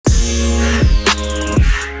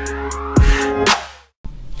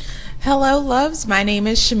Hello, loves. My name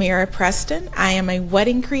is Shamira Preston. I am a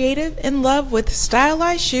wedding creative in love with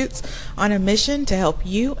stylized shoots on a mission to help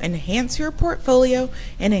you enhance your portfolio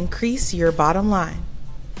and increase your bottom line.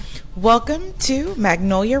 Welcome to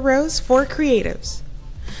Magnolia Rose for Creatives.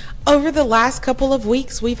 Over the last couple of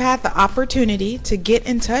weeks, we've had the opportunity to get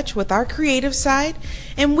in touch with our creative side,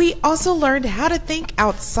 and we also learned how to think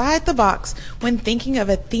outside the box when thinking of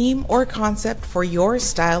a theme or concept for your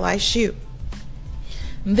stylized shoot.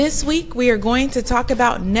 This week, we are going to talk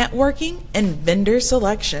about networking and vendor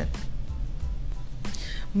selection.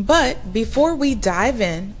 But before we dive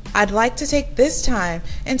in, I'd like to take this time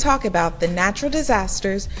and talk about the natural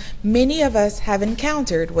disasters many of us have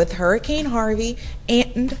encountered with Hurricane Harvey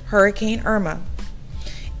and Hurricane Irma.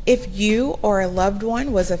 If you or a loved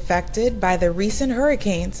one was affected by the recent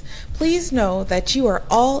hurricanes, please know that you are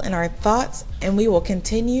all in our thoughts and we will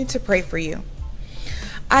continue to pray for you.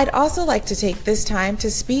 I'd also like to take this time to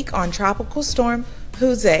speak on Tropical Storm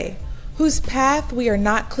Jose, whose path we are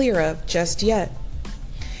not clear of just yet.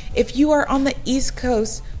 If you are on the East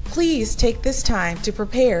Coast, please take this time to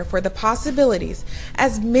prepare for the possibilities,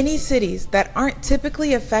 as many cities that aren't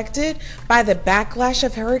typically affected by the backlash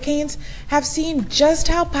of hurricanes have seen just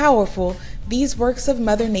how powerful these works of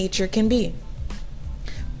Mother Nature can be.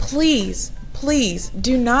 Please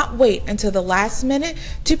do not wait until the last minute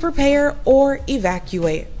to prepare or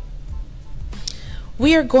evacuate.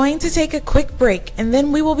 We are going to take a quick break and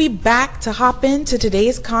then we will be back to hop into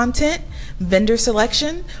today's content, vendor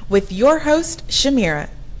selection, with your host, Shamira.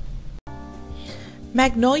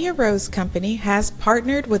 Magnolia Rose Company has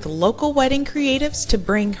partnered with local wedding creatives to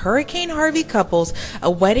bring Hurricane Harvey couples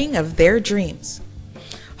a wedding of their dreams.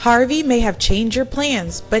 Harvey may have changed your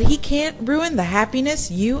plans, but he can't ruin the happiness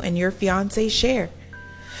you and your fiancé share.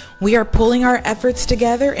 We are pulling our efforts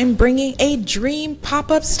together and bringing a dream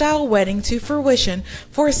pop-up style wedding to fruition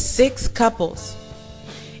for 6 couples.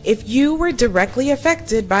 If you were directly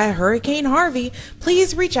affected by Hurricane Harvey,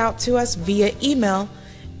 please reach out to us via email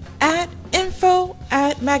at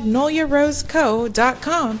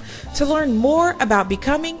info@magnoliaroseco.com to learn more about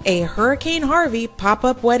becoming a Hurricane Harvey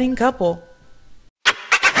pop-up wedding couple.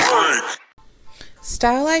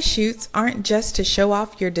 Stylized shoots aren't just to show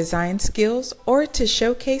off your design skills or to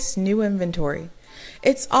showcase new inventory.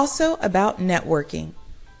 It's also about networking.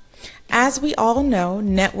 As we all know,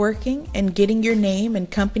 networking and getting your name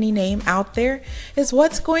and company name out there is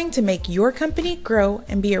what's going to make your company grow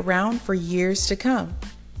and be around for years to come.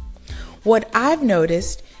 What I've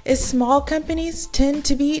noticed is small companies tend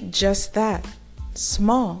to be just that,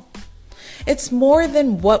 small. It's more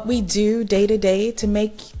than what we do day to day to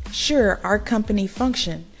make sure our company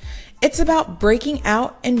function. It's about breaking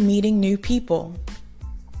out and meeting new people.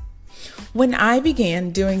 When I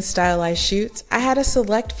began doing stylized shoots, I had a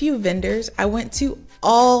select few vendors I went to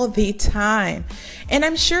all the time, and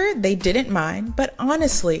I'm sure they didn't mind, but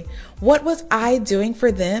honestly, what was I doing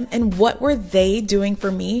for them and what were they doing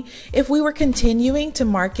for me if we were continuing to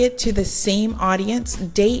market to the same audience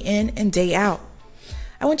day in and day out?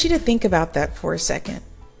 I want you to think about that for a second.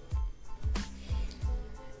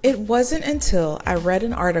 It wasn't until I read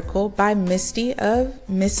an article by Misty of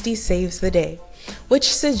Misty Saves the Day,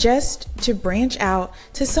 which suggests to branch out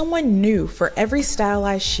to someone new for every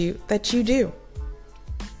stylized shoot that you do.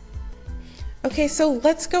 Okay, so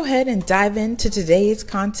let's go ahead and dive into today's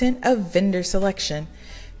content of vendor selection.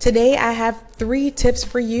 Today I have 3 tips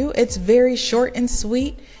for you. It's very short and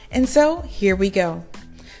sweet, and so here we go.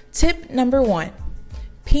 Tip number 1,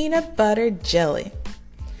 peanut butter jelly.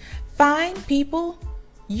 Find people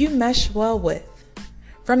you mesh well with,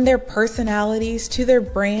 from their personalities to their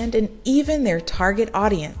brand and even their target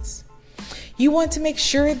audience. You want to make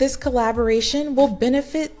sure this collaboration will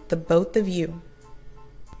benefit the both of you.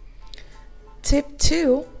 Tip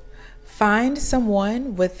 2, find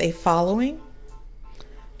someone with a following.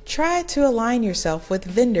 Try to align yourself with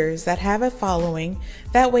vendors that have a following,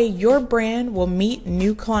 that way your brand will meet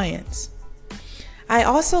new clients. I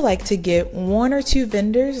also like to get 1 or 2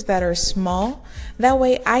 vendors that are small, that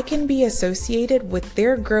way I can be associated with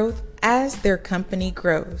their growth as their company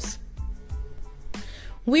grows.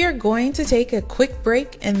 We are going to take a quick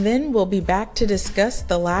break and then we'll be back to discuss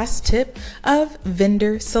the last tip of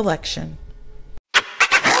vendor selection.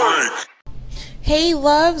 Hey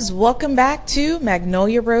loves, welcome back to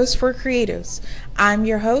Magnolia Rose for Creatives. I'm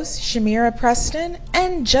your host, Shamira Preston,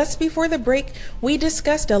 and just before the break, we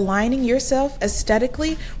discussed aligning yourself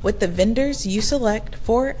aesthetically with the vendors you select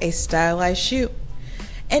for a stylized shoot.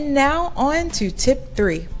 And now on to tip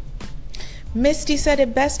 3. Misty said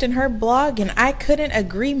it best in her blog, and I couldn't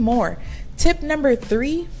agree more. Tip number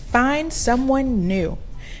 3, find someone new.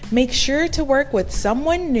 Make sure to work with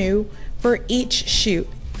someone new for each shoot,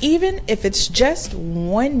 even if it's just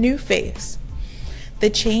one new face. The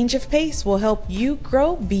change of pace will help you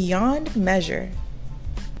grow beyond measure.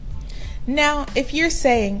 Now, if you're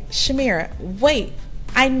saying, Shamira, wait,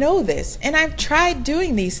 I know this and I've tried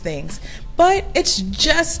doing these things, but it's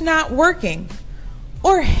just not working.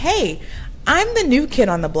 Or hey, I'm the new kid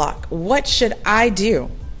on the block. What should I do?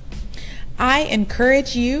 I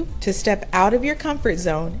encourage you to step out of your comfort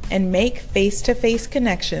zone and make face-to-face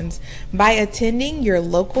connections by attending your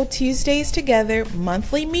local Tuesdays Together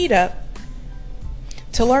monthly meetup.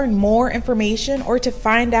 To learn more information or to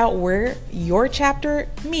find out where your chapter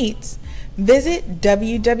meets, visit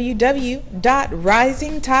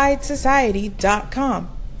www.risingtidesociety.com.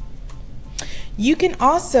 You can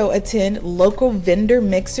also attend local vendor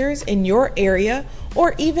mixers in your area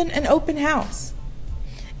or even an open house.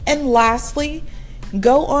 And lastly,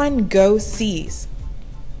 go on Go Sees.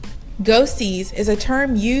 Go Sees is a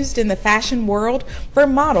term used in the fashion world for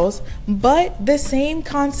models, but the same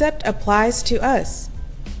concept applies to us.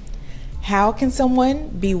 How can someone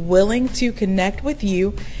be willing to connect with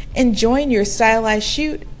you and join your stylized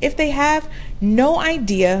shoot if they have no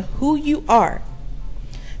idea who you are?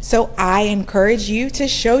 So I encourage you to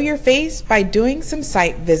show your face by doing some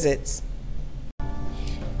site visits.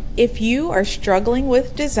 If you are struggling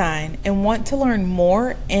with design and want to learn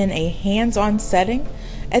more in a hands-on setting,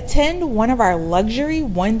 attend one of our luxury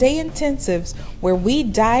one-day intensives where we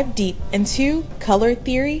dive deep into color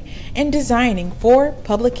theory and designing for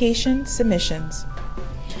publication submissions.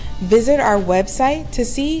 Visit our website to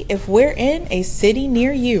see if we're in a city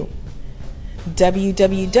near you.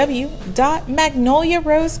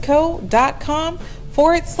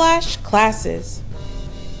 www.magnoliaroseco.com/classes.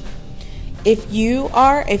 If you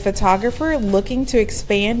are a photographer looking to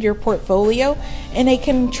expand your portfolio in a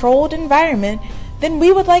controlled environment, then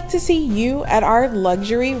we would like to see you at our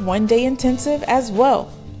luxury one-day intensive as well.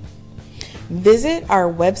 Visit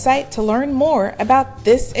our website to learn more about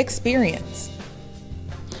this experience.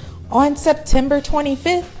 On September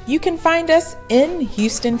 25th, you can find us in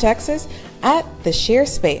Houston, Texas at the Share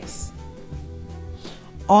Space.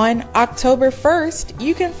 On October 1st,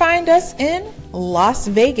 you can find us in Las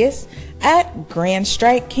Vegas at Grand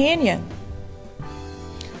Strike Canyon.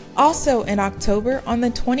 Also in October, on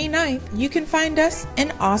the 29th, you can find us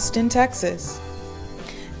in Austin, Texas.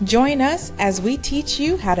 Join us as we teach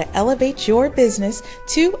you how to elevate your business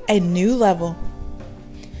to a new level.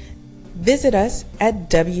 Visit us at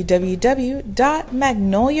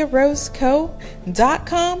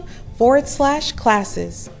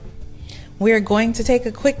www.magnoliaroseco.com/classes. We are going to take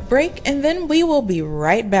a quick break and then we will be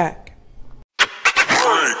right back.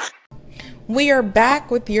 We are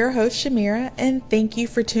back with your host Shamira, and thank you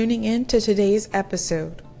for tuning in to today's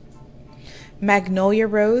episode. Magnolia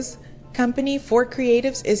Rose Company for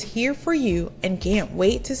Creatives is here for you and can't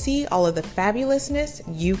wait to see all of the fabulousness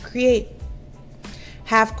you create.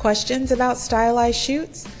 Have questions about stylized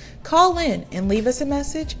shoots? Call in and leave us a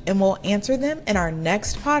message and we'll answer them in our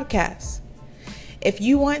next podcast. If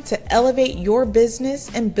you want to elevate your business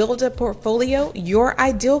and build a portfolio your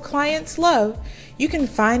ideal clients love, you can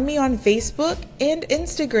find me on Facebook and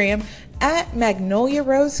Instagram at Magnolia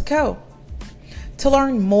Rose Co. To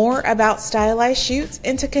learn more about stylized shoots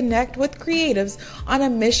and to connect with creatives on a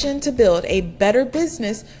mission to build a better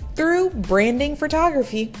business through branding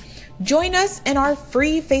photography, join us in our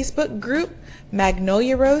free Facebook group,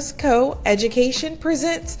 Magnolia Rose Co. Education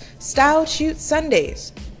Presents Style Shoot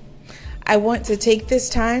Sundays. I want to take this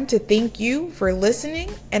time to thank you for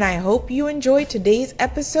listening, and I hope you enjoyed today's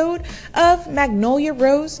episode of Magnolia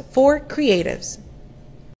Rose for Creatives.